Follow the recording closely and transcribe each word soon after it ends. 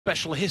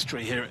Special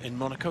history here in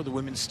Monaco, the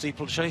women's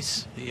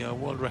steeplechase, the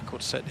world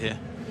record set here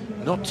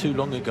not too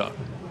long ago.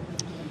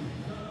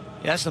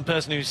 Yes, the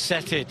person who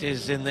set it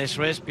is in this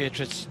race,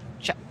 Beatrice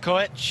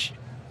Chepkoech,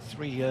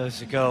 3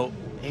 years ago,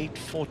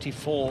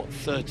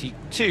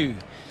 8:44.32.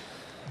 Well,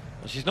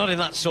 she's not in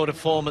that sort of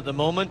form at the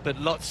moment, but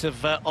lots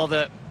of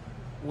other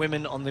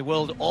women on the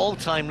world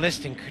all-time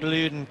list,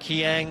 including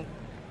Kiang,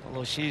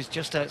 although she's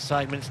just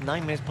outside minutes,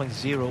 9 minutes,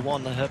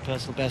 .01, her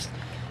personal best.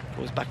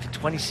 Goes back to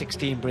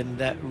 2016, but in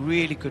that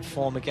really good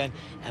form again.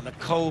 Emma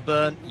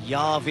Coburn,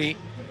 Yavi,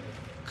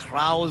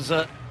 Krause,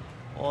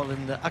 all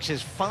in the... Actually,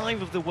 there's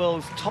 5 of the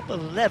world's top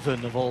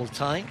 11 of all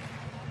time,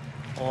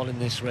 all in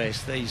this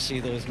race. There you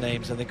see those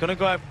names, and they're going to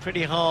go out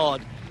pretty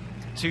hard.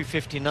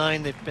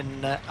 2:59 they've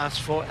been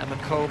asked for. Emma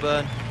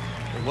Coburn,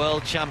 the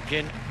world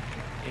champion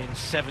in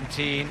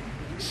 17,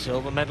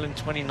 silver medal in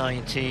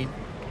 2019.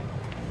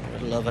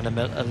 Would love an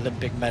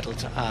Olympic medal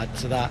to add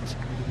to that.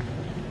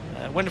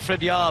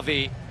 Winifred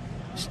Yavi,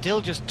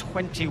 still just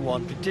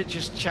 21,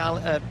 prodigious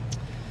child. I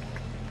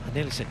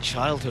nearly said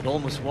childhood,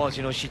 almost was.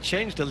 You know, she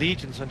changed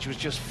allegiance when she was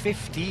just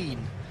 15.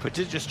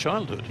 Prodigious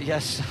childhood.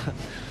 Yes.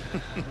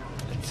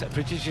 It's a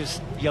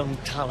prodigious young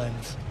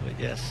talent, but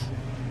yes.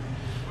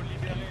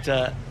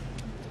 And,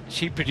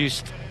 she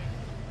produced...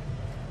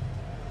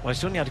 Well,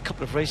 she's only had a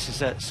couple of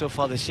races so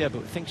far this year,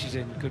 but I think she's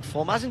in good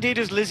form. As indeed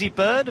is Lizzie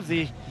Bird of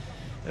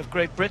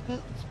Great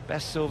Britain.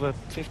 Best over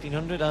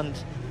 1500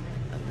 and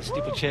the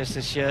steeplechase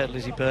this year.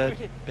 Lizzie Bird,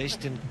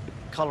 based in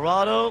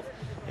Colorado,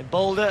 in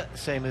Boulder,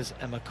 same as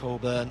Emma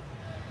Coburn.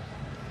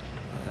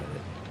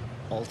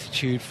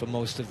 Altitude for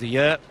most of the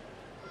year.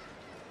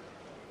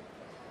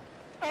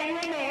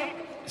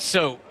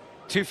 So,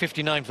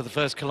 2:59 for the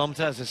first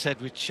kilometre, as I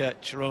said, which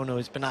Chirono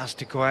has been asked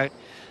to go out.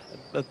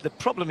 But the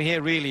problem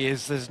here really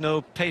is there's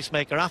no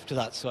pacemaker after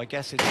that, so I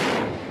guess it's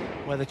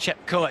whether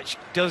Chepkoech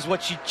does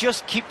what she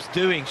just keeps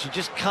doing. She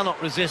just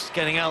cannot resist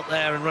getting out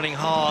there and running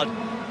hard,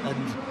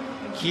 and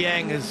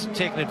Kiang has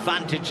taken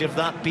advantage of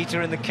that, beat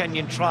her in the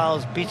Kenyan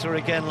trials, beat her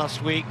again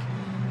last week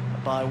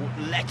by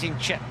letting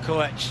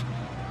Chepkoech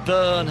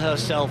burn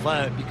herself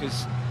out,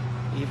 because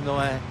even though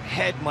her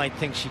head might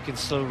think she can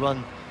still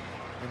run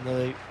in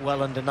the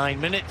well under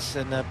 9 minutes,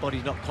 and her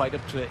body's not quite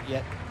up to it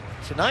yet.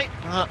 Tonight,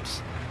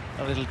 perhaps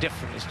a little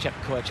different, as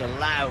Chepkoech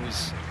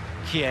allows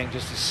Kiang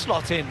just to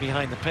slot in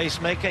behind the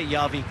pacemaker.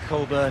 Yavi,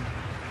 Coburn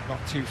not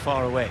too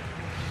far away.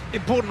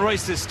 Important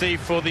race this, Steve,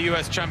 for the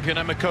US champion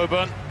Emma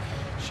Coburn.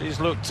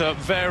 She's looked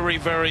very,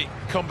 very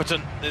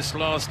competent this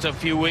last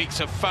few weeks.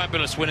 A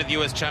fabulous win at the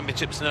US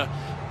Championships and a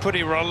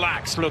pretty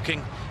relaxed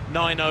looking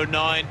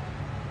 9:09.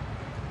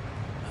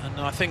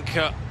 And I think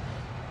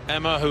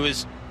Emma, who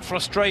is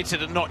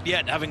frustrated at not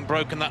yet having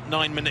broken that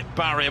 9-minute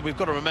barrier, we've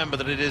got to remember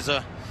that it is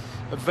a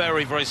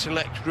very, very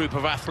select group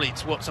of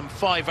athletes. What, some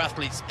 5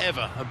 athletes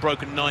ever have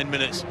broken 9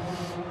 minutes.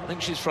 I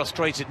think she's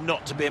frustrated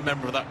not to be a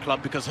member of that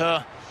club, because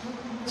her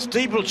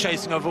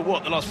steeplechasing over,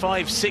 what, the last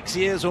 5-6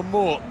 years or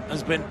more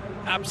has been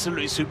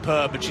absolutely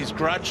superb, and she's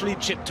gradually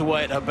chipped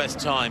away at her best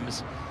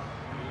times.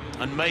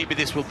 And maybe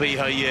this will be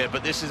her year,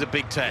 but this is a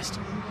big test.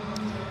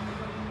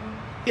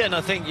 Yeah, and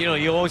I think, you know,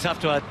 you always have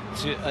to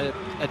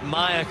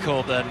admire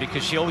Coburn,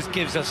 because she always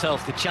gives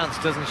herself the chance,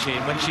 doesn't she?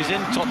 And when she's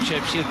in top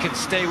shape, she can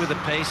stay with the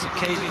pace.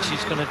 Occasionally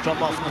she's going to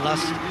drop off in the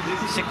last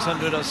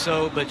 600 or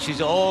so, but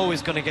she's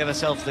always going to give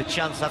herself the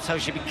chance. That's how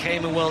she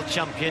became a world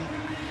champion.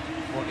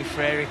 Mortley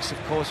Frerichs,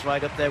 of course,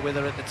 right up there with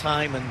her at the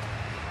time, and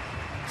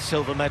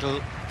silver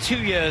medal 2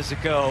 years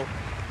ago.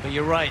 But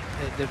you're right,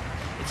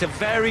 it's a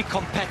very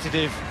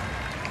competitive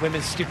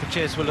women's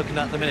steeplechase we're looking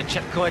at the minute.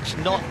 Chepkoech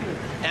not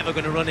ever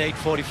going to run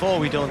 8:44,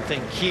 we don't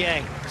think.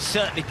 Kiang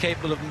certainly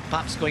capable of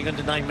perhaps going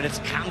under 9 minutes.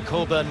 Can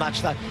Coburn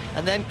match that?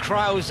 And then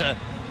Krause,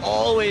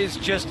 always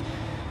just,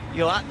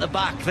 you know, at the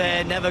back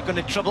there, never going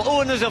to trouble.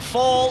 Oh, and there's a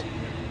fall.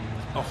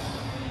 Oh.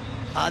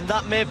 And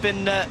that may have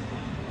been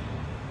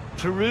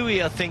Purity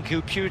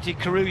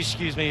Karui,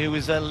 excuse me, who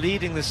was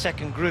leading the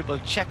second group. I'll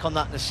check on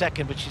that in a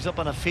second, but she's up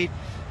on her feet.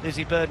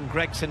 Lizzie Bird and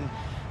Gregson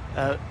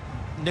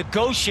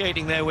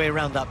negotiating their way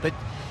around that. But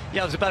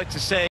yeah, I was about to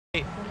say,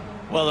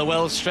 well, they're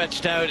well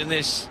stretched out in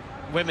this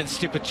women's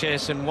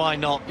steeplechase, and why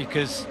not?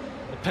 Because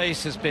the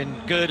pace has been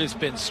good, it's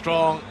been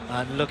strong,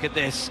 and look at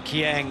this,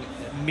 Kiang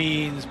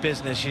means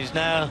business. She's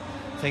now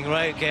thinking,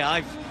 right, okay,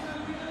 I've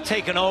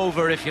taken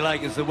over, if you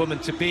like, as the woman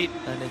to beat,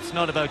 and it's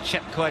not about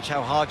Chepkoech,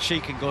 how hard she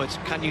can go, it's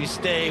can you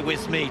stay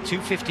with me?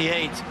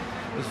 2:58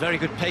 was very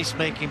good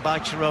pacemaking by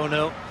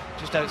Chirono,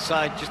 just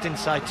inside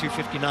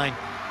 2:59,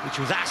 which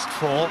was asked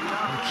for,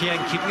 and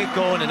Kiang keeping it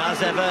going. And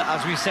as ever,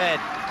 as we said,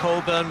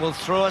 Coburn will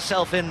throw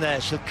herself in there,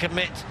 she'll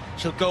commit,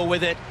 she'll go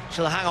with it,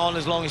 she'll hang on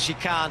as long as she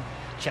can.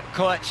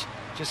 Chepkoech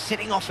just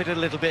sitting off it a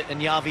little bit,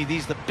 and Yavi,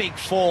 these are the big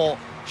 4.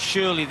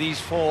 Surely these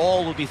 4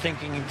 all will be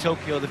thinking in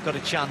Tokyo they've got a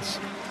chance.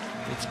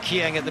 It's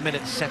Kiang at the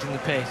minute setting the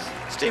pace.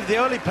 Steve, the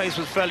early pace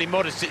was fairly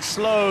modest. It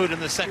slowed in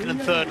the second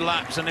and third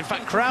laps, and in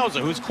fact Krause,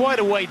 who was quite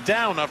a way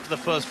down after the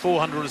first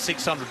 400 or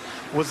 600,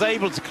 was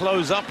able to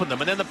close up on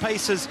them. And then the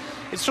pace it's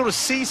sort of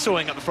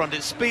seesawing at the front.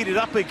 It speeded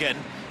up again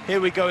here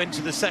we go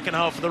into the second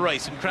half of the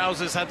race, and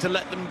Krauser's had to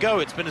let them go.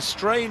 It's been a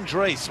strange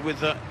race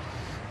with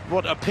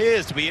what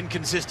appears to be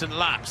inconsistent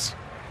laps.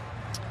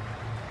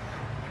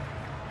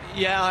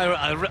 Yeah,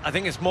 I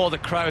think it's more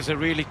that Krauser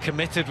really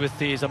committed with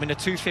these. I mean, a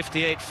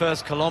 2:58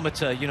 first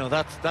kilometre, you know,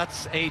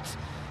 that's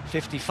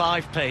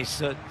 8:55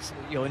 pace,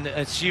 you know,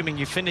 assuming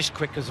you finish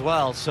quick as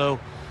well.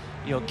 So,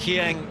 you know,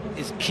 Kieng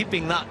is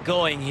keeping that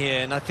going here,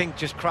 and I think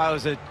just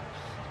Krauser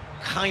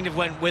kind of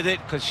went with it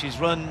because she's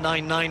run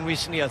 9.9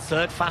 recently, her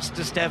third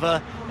fastest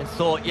ever, and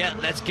thought, yeah,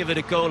 let's give it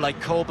a go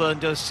like Coburn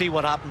does, see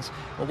what happens.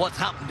 But what's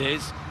happened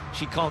is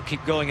she can't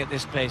keep going at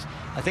this pace.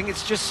 I think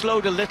it's just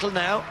slowed a little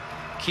now.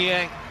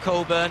 Kieng,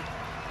 Coburn,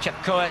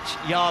 Chepkoech,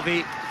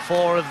 Yavi,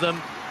 4 of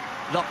them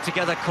locked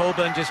together.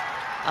 Coburn just,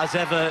 as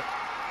ever,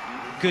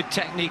 good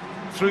technique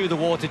through the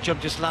water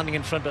jump, just landing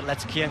in front, but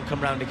lets Kieng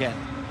come round again.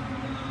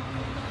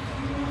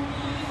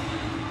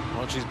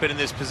 Well, she's been in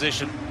this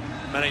position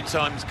many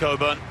times,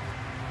 Coburn.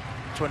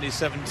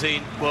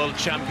 2017 world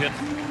champion.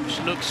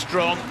 She looks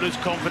strong, looks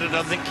confident.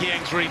 I think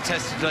Kieng's really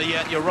tested her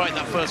yet. You're right,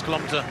 that first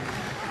kilometre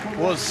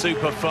was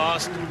super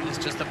fast. It's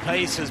just the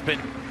pace has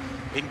been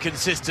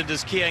inconsistent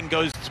as Kieng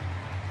goes.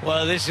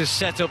 Well, this is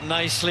set up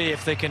nicely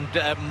if they can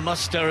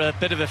muster a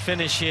bit of a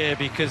finish here,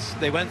 because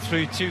they went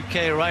through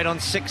 2K right on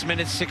 6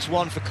 minutes,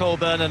 6:1 for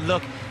Coburn. And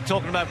look,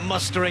 talking about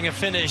mustering a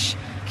finish,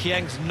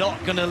 Kieng's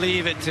not going to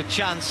leave it to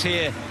chance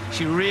here.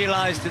 She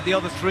realised that the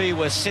other 3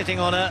 were sitting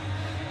on her,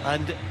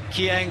 and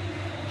Kieng,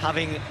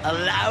 having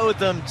allowed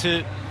them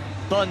to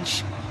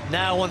bunch,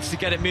 now wants to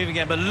get it moving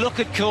again. But look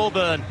at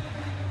Coburn,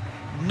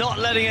 not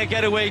letting her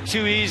get away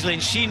too easily.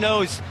 And she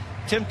knows,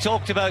 Tim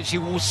talked about, she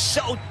was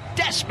so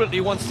desperately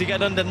wants to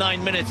get under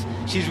 9 minutes.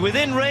 She's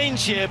within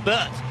range here,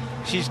 but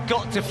she's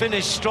got to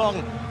finish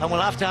strong, and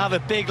will have to have a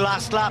big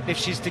last lap if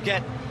she's to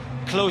get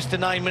close to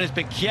 9 minutes.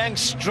 But Kieng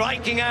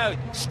striking out,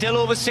 still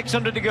over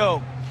 600 to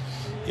go.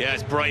 Yeah,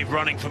 it's brave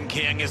running from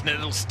Kieng, isn't it? A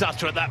little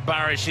stutter at that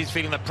barrier. She's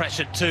feeling the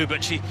pressure too,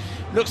 but she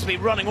looks to be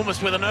running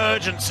almost with an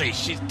urgency.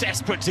 She's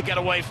desperate to get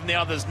away from the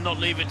others, not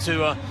leave it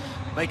to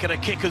make it a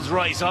kicker's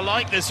race. I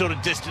like this sort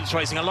of distance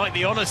racing. I like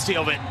the honesty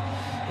of it.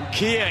 And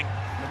Kieng,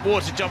 the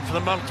water jump for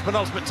the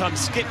penultimate time,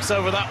 skips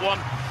over that one.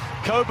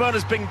 Coburn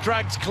has been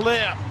dragged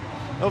clear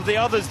of the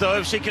others, though.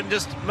 If she can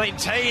just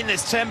maintain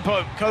this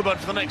tempo, Coburn,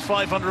 for the next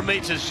 500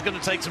 metres, she's going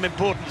to take some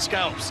important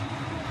scalps.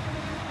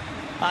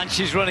 And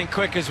she's running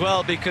quick as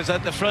well, because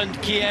at the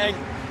front, Kieng,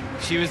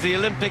 she was the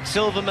Olympic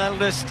silver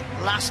medalist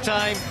last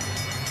time.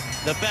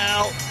 The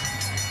bell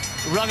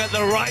rung at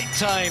the right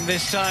time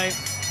this time.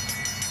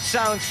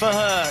 Sounds for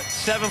her,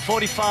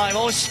 7:45.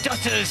 Oh,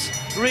 stutters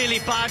really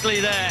badly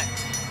there.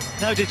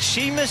 Now, did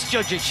she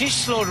misjudge it? She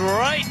slowed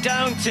right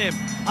down, Tim.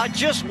 I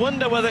just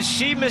wonder whether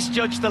she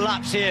misjudged the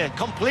laps here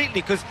completely,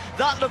 because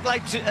that looked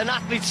like an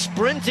athlete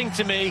sprinting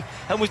to me,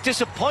 and was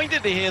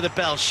disappointed to hear the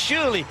bell.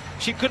 Surely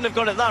she couldn't have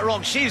got it that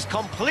wrong. She's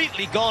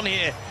completely gone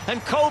here,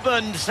 and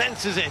Coburn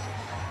senses it.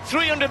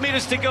 300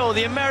 metres to go.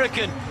 The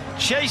American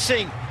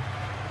chasing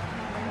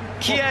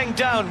Kieng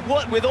down.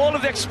 What, with all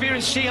of the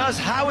experience she has,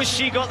 how has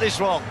she got this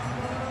wrong?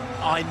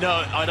 I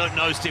don't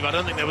know, Steve. I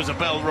don't think there was a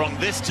bell wrong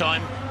this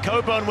time.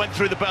 Coburn went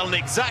through the bell in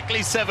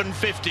exactly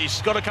 7:50.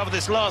 She's got to cover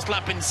this last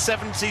lap in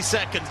 70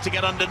 seconds to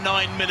get under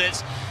 9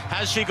 minutes.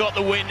 Has she got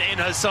the win in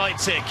her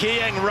sights here?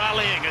 Kieng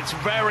rallying. It's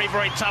very,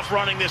 very tough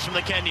running this from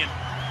the Kenyan.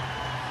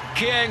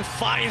 Kieng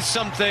finds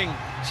something.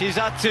 She's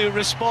had to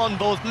respond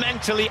both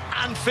mentally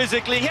and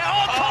physically.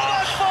 Oh,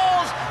 Coburn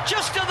falls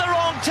just at the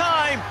wrong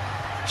time.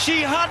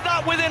 She had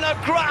that within her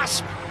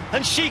grasp,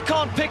 and she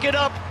can't pick it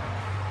up.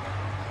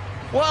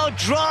 Well,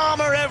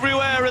 drama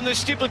everywhere in the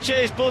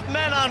steeplechase, both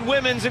men and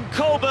women's, and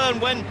Coburn,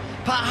 when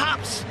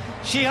perhaps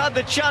she had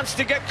the chance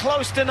to get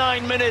close to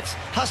 9 minutes,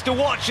 has to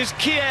watch as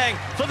Kieng,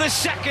 for the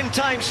second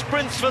time,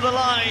 sprints for the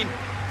line.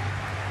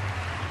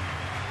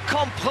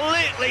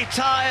 Completely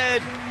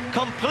tired,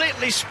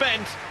 completely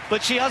spent,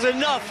 but she has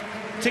enough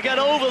to get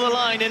over the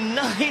line in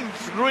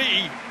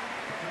 9.3.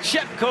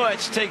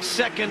 Chepkoech takes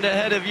second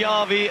ahead of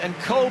Yavi, and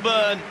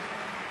Coburn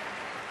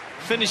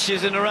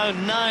finishes in around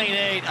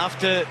 9.8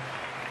 after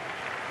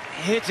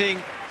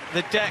hitting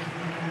the deck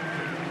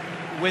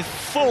with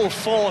full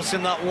force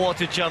in that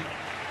water jump.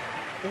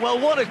 Well,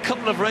 what a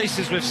couple of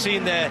races we've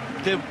seen there.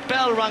 The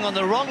bell rang on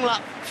the wrong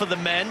lap for the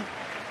men.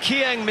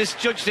 Kieng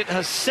misjudged it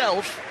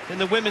herself in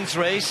the women's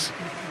race.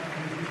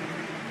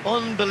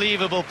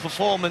 Unbelievable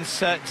performance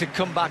to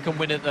come back and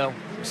win it, though.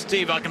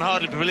 Steve, I can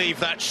hardly believe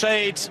that.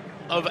 Shades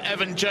of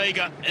Evan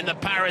Jager in the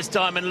Paris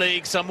Diamond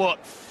League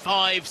somewhat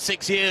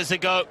 5-6 years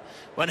ago,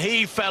 when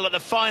he fell at the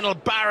final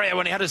barrier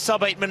when he had a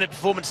sub-8 minute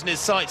performance in his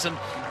sights, and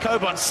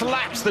Coburn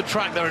slaps the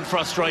track there in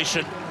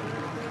frustration.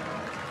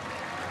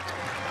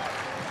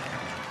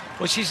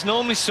 Well, she's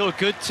normally so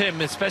good,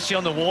 Tim, especially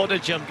on the water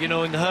jump, you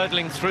know, and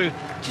hurdling through.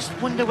 Just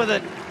wonder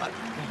whether,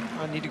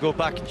 I need to go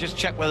back and just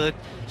check whether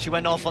she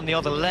went off on the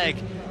other leg.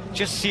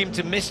 Just seemed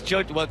to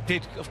misjudge, well,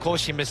 of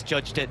course she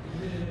misjudged it,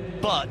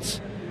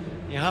 but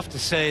you have to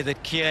say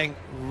that Kieng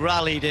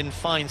rallied in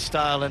fine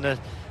style, and a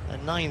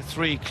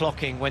 9.3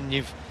 clocking when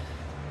you've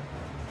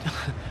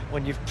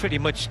when you've pretty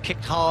much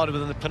kicked hard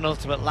within the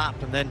penultimate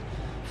lap and then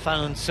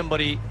found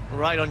somebody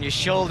right on your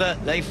shoulder,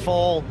 they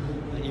fall,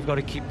 and you've got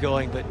to keep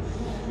going. But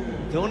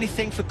the only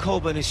thing for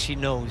Coburn is she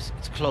knows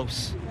it's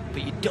close,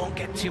 but you don't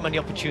get too many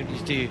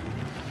opportunities, do you? You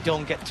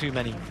don't get too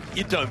many.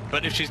 You don't,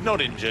 but if she's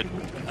not injured,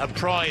 her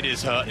pride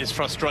is hurt, it's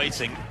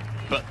frustrating,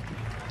 but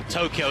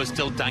Tokyo is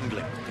still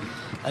dangling.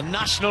 A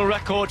national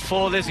record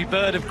for Lizzie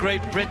Bird of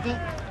Great Britain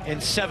in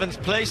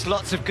 7th place,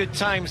 lots of good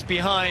times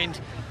behind,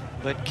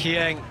 but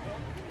Kieng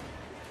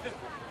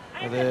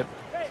with a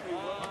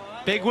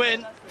big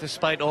win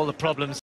despite all the problems.